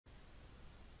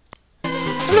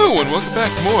Hello and welcome back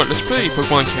to more Let's Play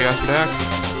Pokemon Chaos Attack.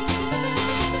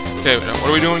 Okay, now what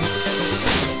are we doing?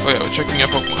 Oh yeah, we're checking out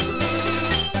Pokemon.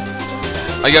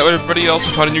 I got rid of everybody else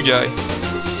and caught a new guy.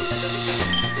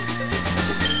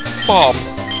 Bob,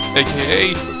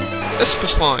 aka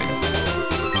Espesline.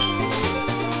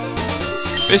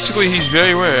 Basically, he's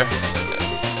very rare.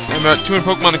 I'm at 200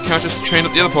 Pokemon encounters to train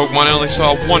up the other Pokemon. I only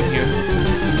saw one here.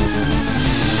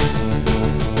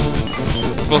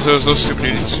 Plus, there's those stupid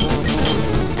idiots.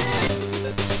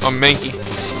 I'm Mankey.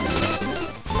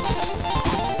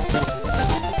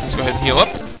 Let's go ahead and heal up.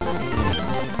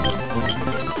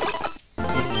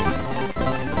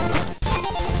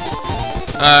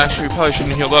 Actually, we probably shouldn't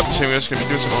have healed up, because we're just going to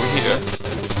be doing something over here.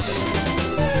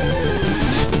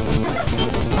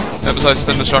 That besides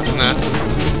Thunder Shock from that.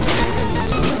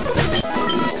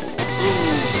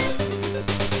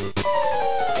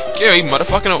 Gary,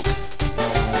 motherfucking Oak.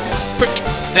 Quick!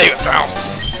 There you go, pal.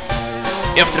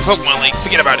 You're off to the Pokemon League,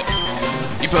 forget about it.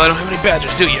 You probably don't have any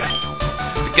badges, do you?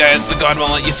 The guy at the guard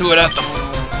won't let you through it at them.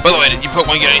 By the way, did your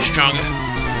Pokemon get any stronger?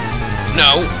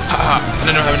 No? Haha,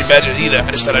 and I don't have any badges either,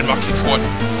 I just thought I'd mock you for it.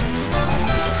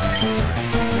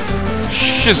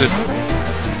 Shizzit.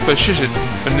 But shizzit.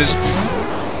 And this...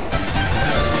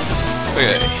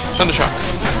 Okay, Thunder Shock.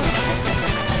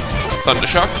 Thunder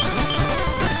Shock.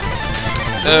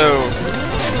 Oh.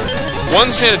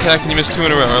 One sand attack and you miss two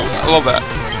in a row. I love that.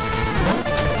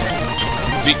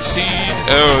 Beak Seed.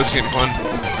 Oh, this is gonna be fun.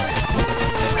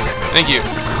 Thank you.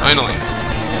 Finally.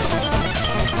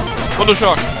 Thunder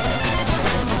Shock.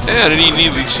 And I didn't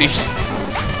need Leech Seed.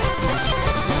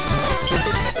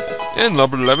 And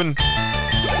number 11.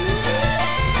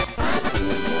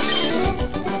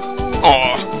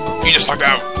 Aw, you just lucked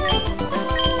out.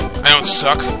 I don't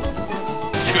suck.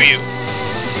 Screw you.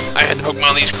 I had the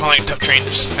Pokemon Leagues calling it tough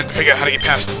trainers. I had to figure out how to get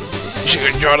past them. You should go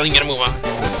to Jardel and get a move on.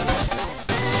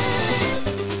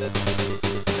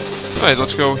 Alright,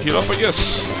 let's go heal up, I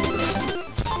guess.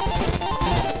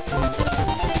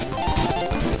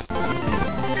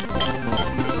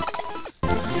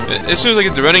 As soon as I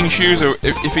get the running shoes, or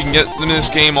if we can get them in this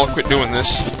game, I'll quit doing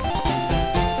this.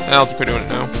 I'll have to quit doing it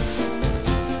now.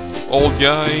 Old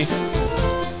guy.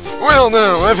 Well,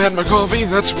 now, I've had my coffee.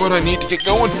 That's what I need to get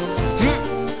going.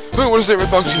 Oh, what is that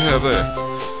red box you have there?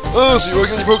 Oh, so you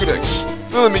work on your Pokedex.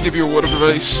 Well, let me give you a word of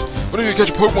advice. Whenever you catch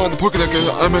a Pokemon, the Pokedex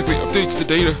automatically updates the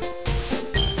data.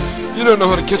 You don't know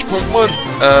how to catch Pokemon?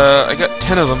 I got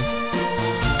 10 of them.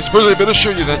 I suppose I better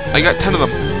show you that. I got 10 of them.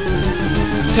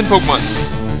 10 Pokemon.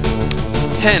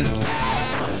 10.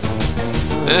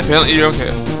 Apparently you don't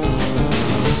care.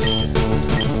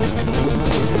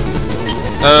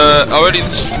 Already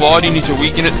this is flawed. You need to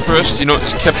weaken it first. You don't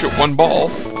just capture one ball.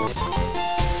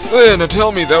 Hey, now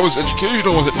tell me, that was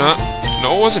educational, was it not?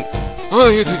 No, it wasn't.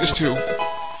 Oh, here, take this too.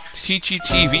 Teachy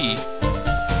TV.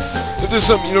 If there's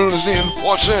something you don't understand,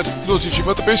 watch that. It'll teach you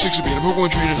about the basics of being a Pokemon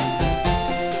trainer.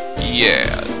 Yeah,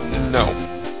 no.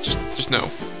 Just no.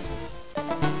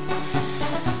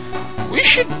 We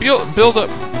should build up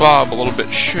Bob a little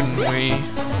bit, shouldn't we?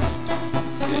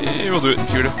 We'll do it in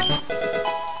Pewter.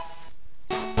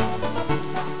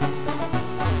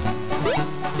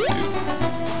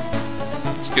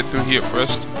 Get through here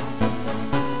first.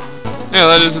 Yeah,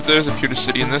 that is if there's a Pewter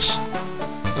City in this. I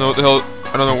don't know what the hell.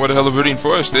 I don't know what the hell the Viridian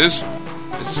Forest is.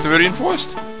 Is this the Viridian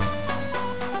Forest?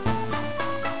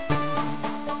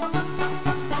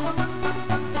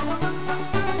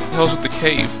 What the hell's with the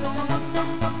cave?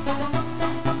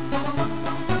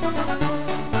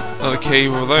 Another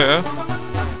cave over there.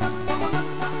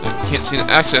 You can't seem to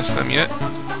access them yet.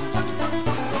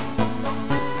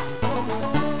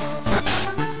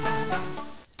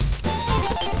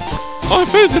 A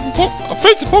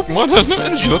fainted Pokemon has no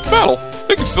energy left to battle.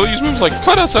 They can still use moves like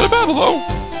Cut outside of battle, though.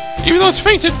 Even though it's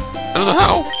fainted. I don't know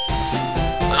how.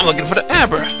 I'm looking for the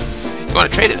Aber. You want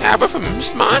to trade an Aber for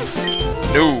Mr. Mime?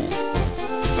 No.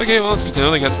 Okay, well, let's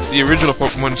continue. They got the original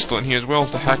Pokemon still in here as well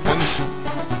as the hack ones.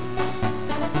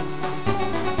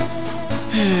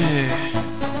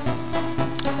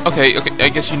 Okay, I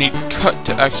guess you need Cut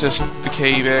to access the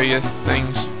cave area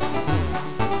things.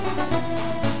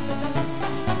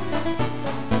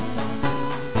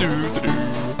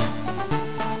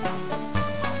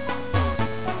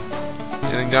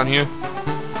 Anything down here?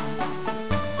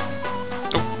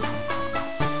 Nope.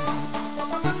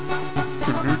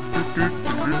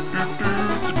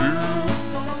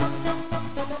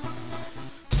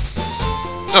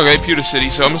 Okay, Pewter City,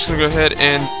 so I'm just gonna go ahead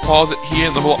and pause it here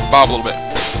and level up Bob a little bit.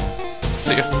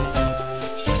 See ya.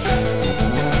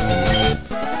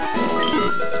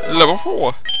 Level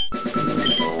 4.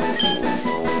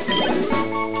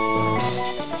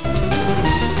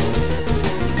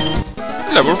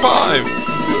 Level 5!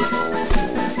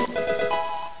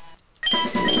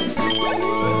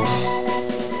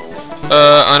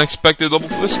 Unexpected level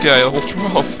for this guy, level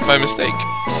 12, by mistake.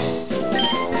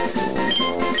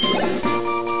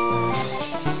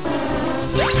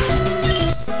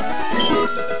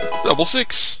 Level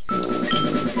 6.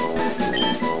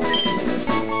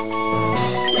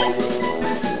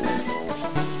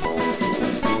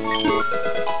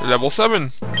 Level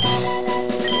 7.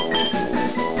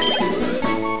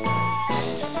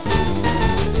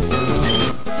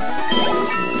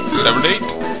 Level 8.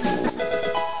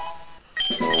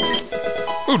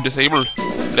 Ooh, disabled.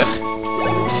 Blech.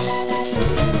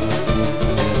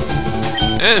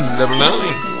 And level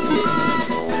 9.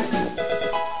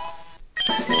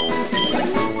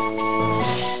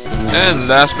 And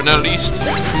last but not least,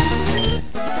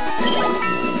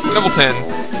 level 10.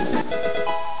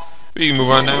 We can move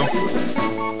on now.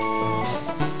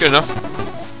 Good enough.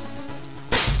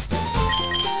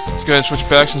 Let's go ahead and switch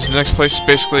back since the next place is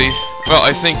basically, well,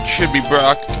 I think should be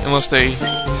Brock, unless they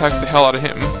hack the hell out of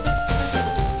him.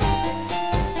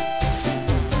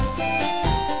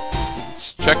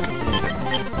 Let's check.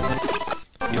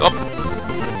 Heal up.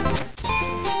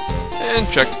 And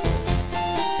check.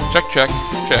 Check, check,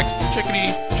 check,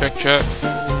 checkity, check, check.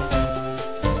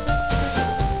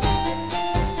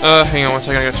 Hang on one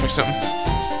second, I gotta check something.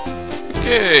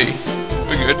 Okay,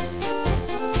 we're good.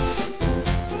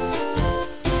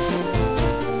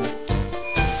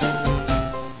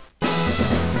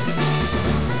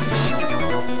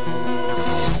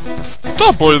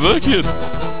 Stop boy there, kid!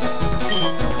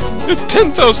 You're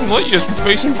 10,000 light years from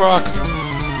facing Brock.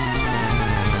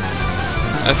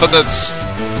 I thought that's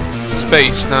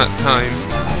space, not time.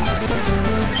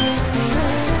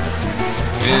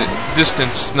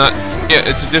 Distance, not... Yeah,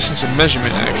 it's a distance of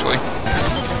measurement, actually.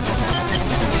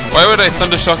 Why would I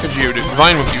Thundershock at you?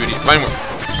 Vine Whip, you idiot. Vine Whip.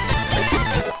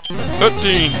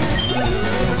 13.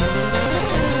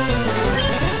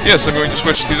 Yes, I'm going to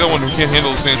switch to the other one who can't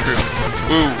handle the sand screw.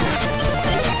 Woo.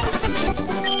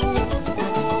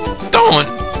 Dawn!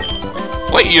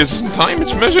 Light years isn't time,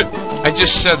 it's measured. I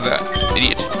just said that,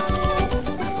 idiot.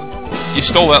 You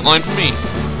stole that line from me.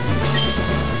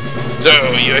 So,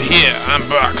 you're here. I'm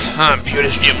Brock. I'm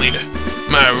Pewter's gym leader.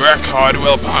 My rock-hard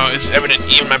willpower is evident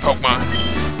even my Pokemon.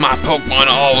 My Pokemon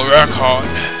all rock hard.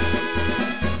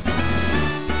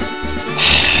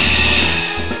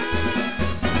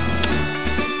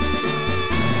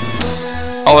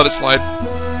 I'll let it slide.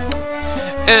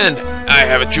 And I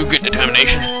have a true good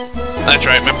determination. That's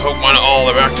right, my Pokemon are all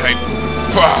the rock type.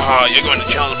 You're going to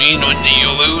challenge me, knowing that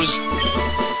you'll lose?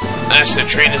 That's the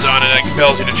trainer's honor that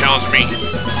compels you to challenge me.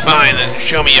 Fine, then,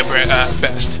 show me your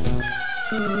best.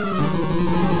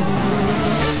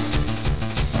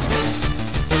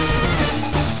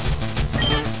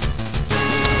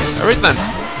 Alright then.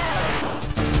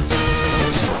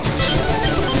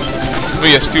 Oh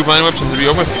yes, 2 Vine Whips and to be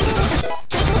over.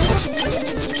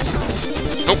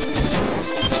 Nope.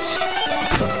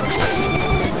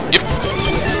 Yep.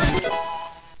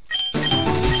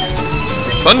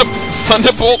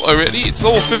 Thunderbolt already? It's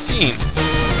level 15.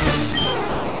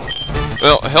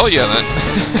 Well, hell yeah then.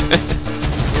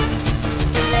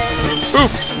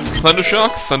 Oof!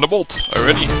 Thundershock, Thunderbolt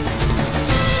already.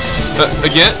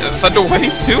 Again? Thunder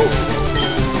Wave too?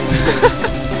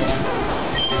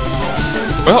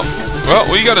 well,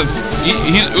 we gotta...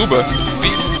 He's Uber.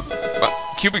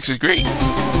 Cubix is great.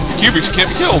 Cubix can't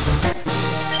be killed.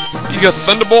 You got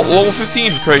Thunderbolt level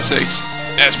 15, for Christ's sakes.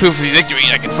 As proof of your victory,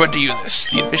 I confront to you this,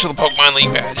 the official Pokemon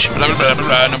League badge. Blah, blah, blah, blah,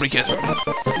 blah. Nobody cares about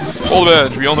it. Hold the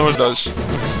badge, we all know what it does.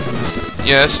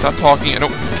 Yes, stop talking, I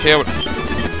don't care what...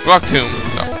 Rock Tomb.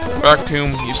 No, Rock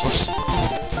Tomb, useless.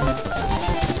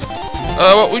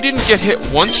 Well, we didn't get hit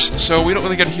once, so we don't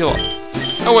really get to heal up.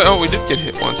 Oh, wait, we did get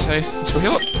hit once, hey? Let's go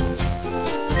heal up.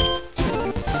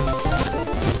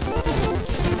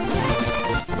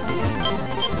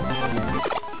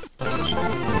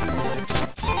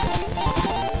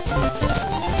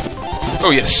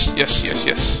 Oh, yes.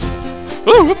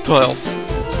 Oh, Reptile.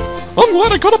 I'm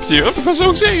glad I got up to you. I'm Professor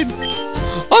Oxade.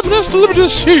 I'm an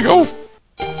Astrolimitus. Here you go.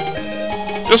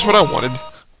 Just what I wanted.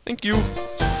 Thank you.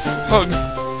 Hug.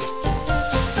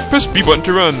 Press B button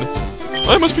to run.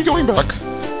 I must be going back.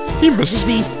 He misses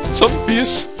me. So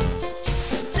obvious.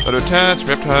 Auto attach,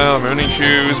 Reptile, running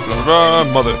shoes, blah blah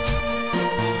blah, mother.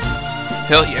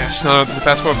 Hell yes, now the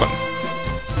fast forward button.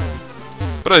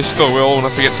 But I still will when I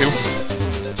forget to.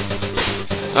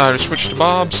 I just switched to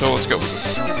Bob, so let's go.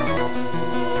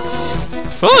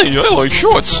 Hi, I like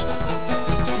shorts.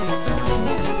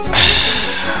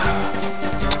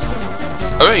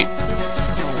 Alright.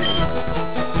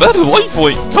 They're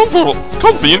delightfully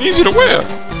comfy and easy to wear.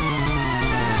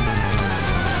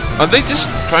 Are they just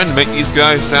trying to make these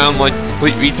guys sound like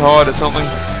complete retard or something?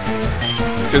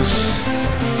 Because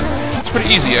it's pretty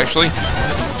easy, actually.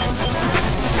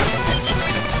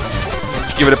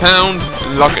 Give it a pound,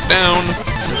 lock it down.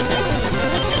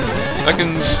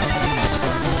 Seconds.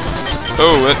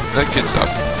 Oh, that kid's up.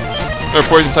 They're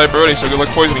poison type already, so good luck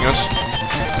poisoning us.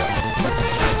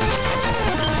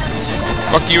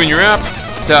 Fuck you and your app.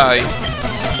 Die.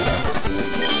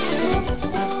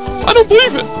 I don't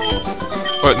believe it.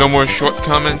 What, no more short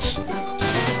comments?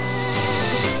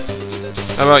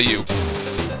 How about you?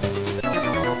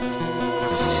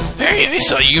 Hey, I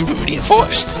saw you in Viridian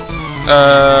Forest.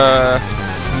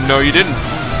 No you didn't.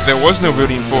 There was no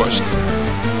Viridian Forest.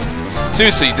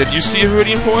 Seriously, did you see a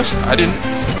Viridian Forest? I didn't.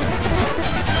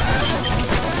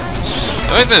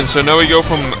 Alright then, so now we go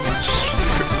from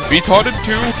retarded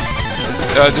to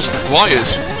just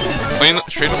liars. Plain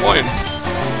straight up lying.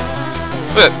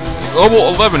 Look at that. Level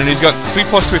 11 and he's got 3+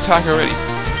 to attack already.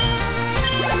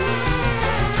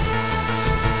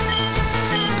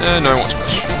 No, I won't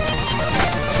smash.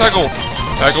 Tackle!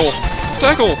 Tackle!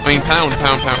 Tackle! I mean pound,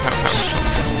 pound, pound, pound, pound.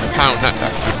 Pound, not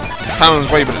tackle.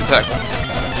 Pound's way better than tackle.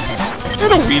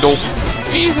 And a Weedle.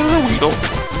 Even a Weedle.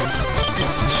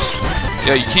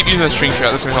 Yeah, you keep using that string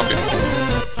shot, that's gonna help you.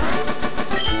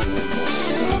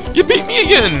 You beat me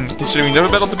again! Considering you never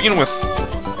battled to begin with.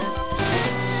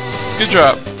 Good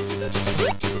job.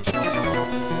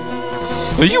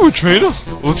 Are you a traitor?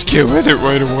 Let's get with it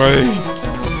right away.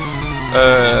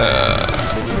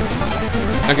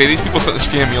 Okay, these people starting to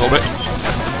scam me a little bit.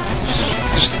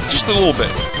 Just a little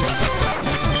bit.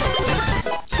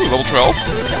 Ooh, level 12.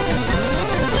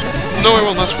 No, I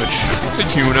will not switch.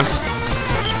 Kakuna.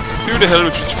 Who the hell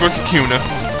would switch for Kakuna?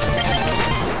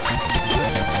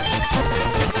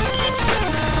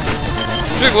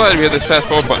 I'm really glad we have this fast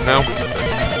forward button now.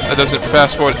 That doesn't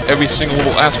fast forward every single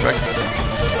little aspect.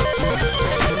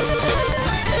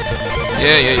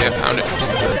 Yeah, found it.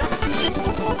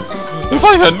 If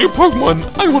I had new Pokemon,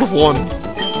 I would have won.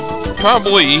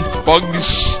 Probably,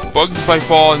 bugs by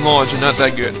far and large are not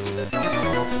that good.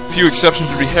 Few exceptions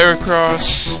would be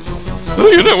Heracross. Oh,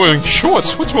 you're not wearing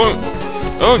shorts, what's wrong?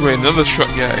 Oh, great, another short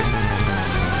guy.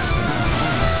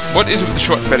 What is it with the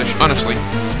short fetish, honestly?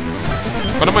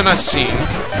 What am I not seeing?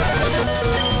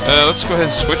 Let's go ahead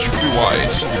and switch, be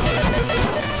wise.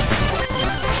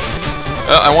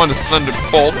 I wanted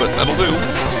Thunderbolt, but that'll do.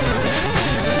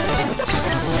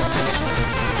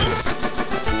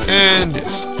 And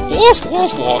yes. Lost.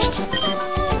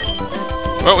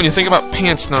 Well, when you think about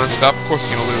pants non-stop, of course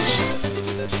you're gonna lose.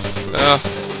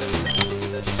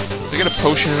 Did I get a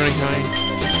potion of any kind?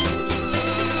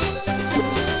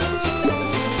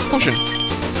 Potion.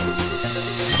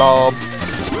 Bob.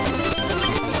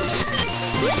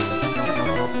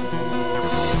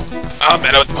 I'm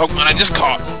better with the Pokemon I just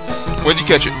caught. Where'd you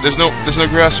catch it? There's no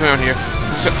grass around here.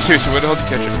 Seriously, where the hell did you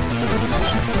catch it?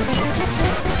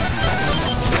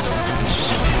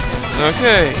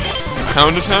 Okay.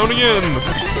 Pound to town again.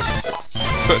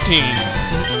 13.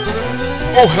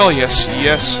 Oh, hell yes.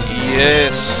 Yes.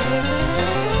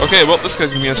 Okay, well, this guy's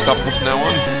gonna be unstoppable from now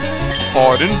on.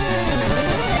 Pardon.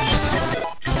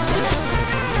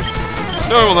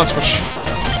 No, I will not switch.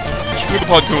 Screw the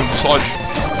Podcoon. Sludge.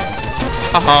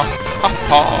 Haha.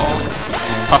 Haha.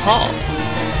 Haha.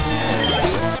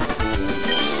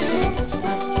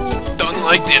 Done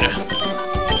like dinner.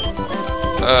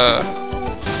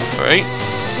 Alright.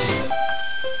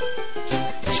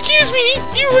 Excuse me,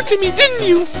 you looked at me, didn't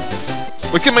you?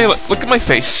 Look at my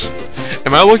face.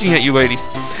 Am I looking at you, lady?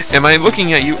 Am I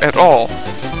looking at you at all?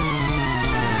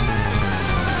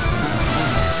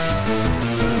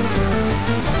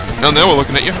 No, we're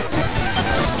looking at you.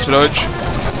 Sludge.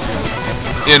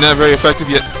 Yeah, not very effective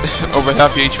yet. Over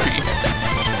half the HP.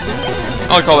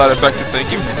 I'll call that effective,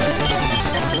 thank you.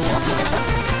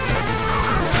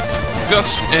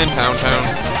 Dust and Pound Town.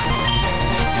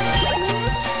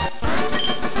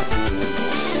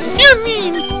 You're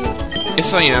mean.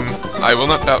 Yes, I am. I will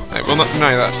not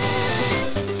deny that.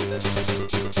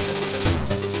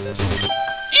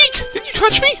 Eek! Did you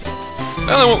touch me?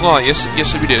 Well, I won't lie. Yes,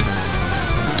 we did.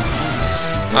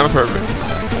 I'm a pervert.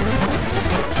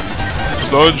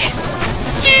 Sludge.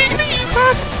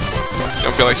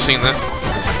 Don't feel like seeing that.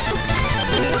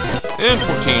 And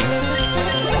 14.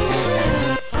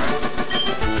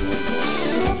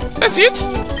 That's it?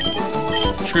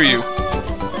 Screw you.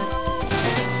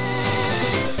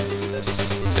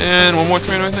 And one more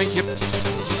trainer, I think. Yep.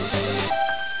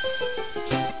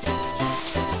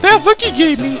 That look you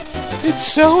gave me. It's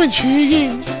so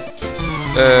intriguing.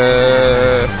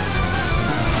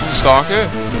 Stalker.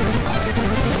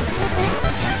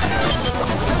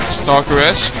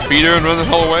 Stalker-esque. Beat her and run the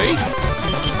hell away.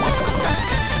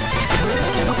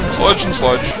 Sludge and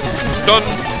sludge. Done.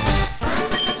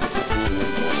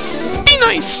 Be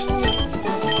nice!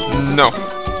 No.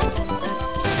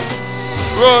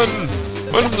 Run!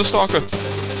 Run from the Stalker.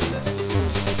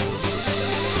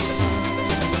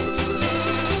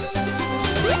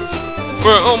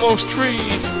 We're almost free!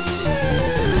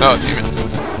 Oh, damn it.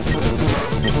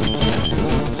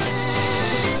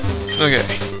 Okay.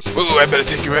 Ooh, I better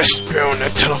take a rest. Growing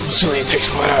that tunnel Brazilian takes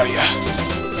a lot out of you.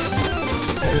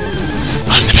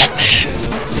 I'm the Batman.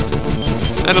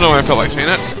 I don't know why I felt like saying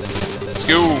that. Let's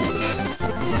go.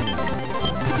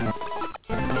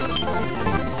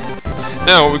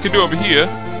 Now, what we could do over here...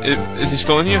 Is he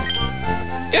still in here?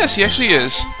 Yes, he actually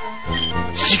is.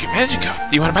 Secret Magikarp.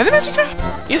 Do you want to buy the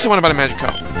Magikarp? Yes, I want to buy the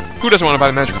Magikarp. Who doesn't want to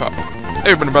buy the Magikarp?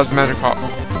 Everybody buys the Magikarp.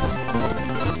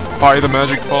 Buy the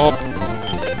Magikarp.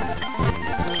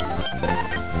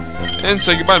 And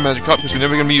say goodbye to Magikarp because we're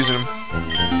never going to be using him.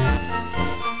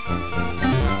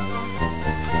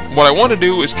 What I want to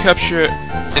do is capture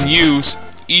and use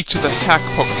each of the hack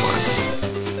Pokemon.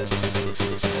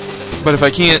 But if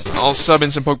I can't, I'll sub in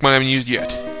some Pokemon I haven't used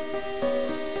yet.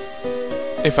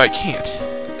 If I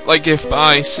can't. Like if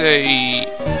I say,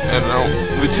 I don't know,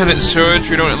 Lieutenant Surge,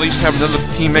 we don't at least have another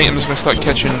teammate, I'm just going to start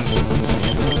catching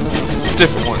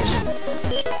different ones.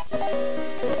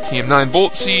 TM9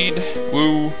 Volt Seed,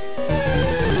 woo.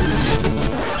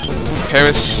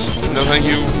 Paris, no thank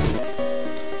you.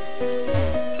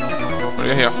 What do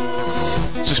you hear?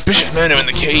 Suspicious men are in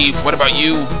the cave. What about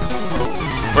you?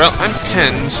 Well, I'm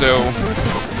 10, so...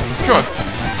 Sure.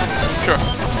 Sure.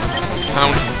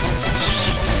 Pound.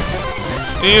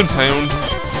 And pound.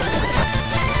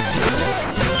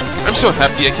 I'm so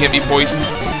happy I can't be poisoned.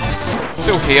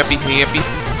 So happy.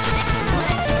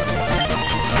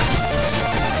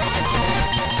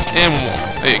 And one more.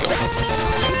 There you go.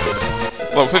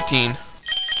 Level 15.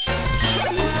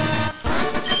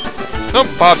 Nope,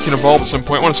 Bob can evolve at some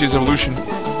point. I want to see his evolution.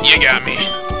 You got me.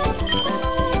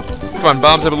 Come on,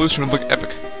 Bob's evolution would look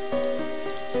epic.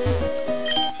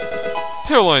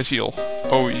 Paralyze heal.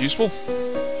 Oh, useful.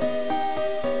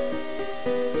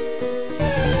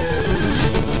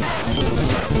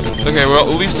 Okay,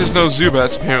 well, at least there's no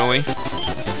Zubats, apparently.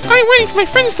 I'm waiting for my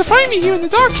friends to find me here in the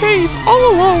dark cave,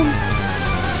 all alone.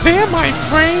 They're my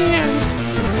friends.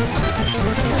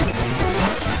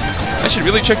 I should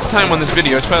really check the time on this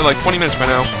video. It's probably like 20 minutes by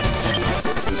now.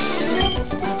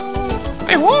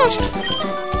 I lost!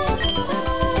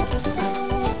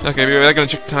 Okay, we're gonna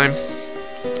check the time.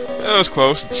 That was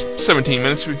close. It's 17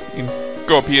 minutes. We can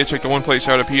go up here, check the one place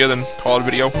out up here, then call it a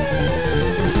video.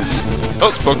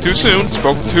 Oh, spoke too soon.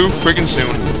 Spoke too friggin'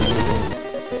 soon.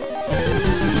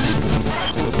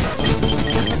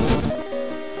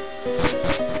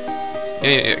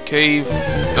 Yeah, cave.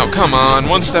 Oh, come on.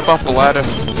 One step off the ladder.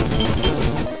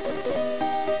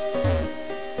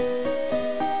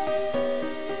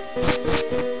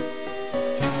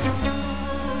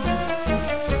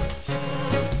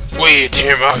 We,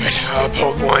 Team Rocket, are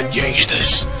Pokemon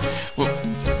gangsters.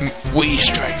 We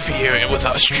strike fear with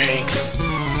our strength.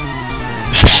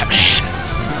 The Batman.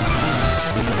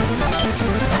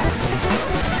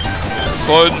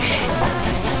 Sludge.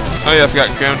 Oh yeah, I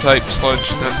forgot ground type.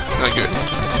 Sludge. Not good.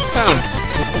 Pound.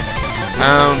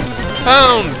 Pound.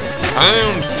 Pound.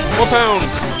 Pound. More pound.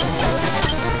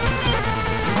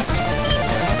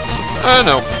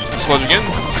 No. Sludge again.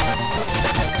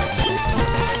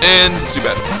 And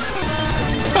Zubat.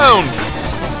 Pound!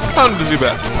 Pound to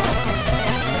Zubat.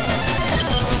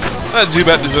 That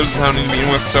Zubat deserves pounding to begin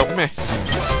with, so meh.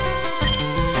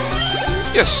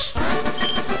 Yes.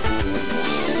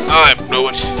 I blew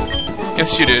it.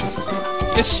 Yes, you did.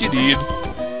 Yes, you did.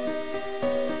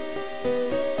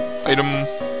 Item.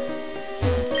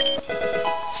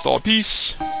 Stall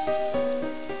piece.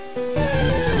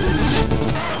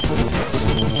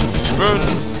 Burn.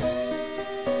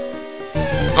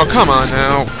 Oh, come on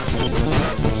now.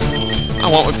 I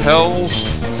want repels.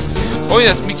 Oh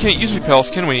yeah, we can't use repels,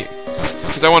 can we?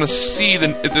 Because I want to see if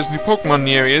there's new Pokemon in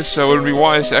the areas, so it would be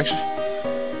wise to actually...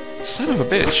 Son of a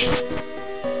bitch.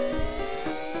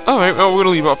 Alright, well, we're gonna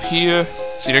leave up here.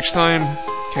 See you next time.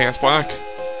 Chaos Black.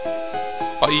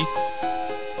 Bye.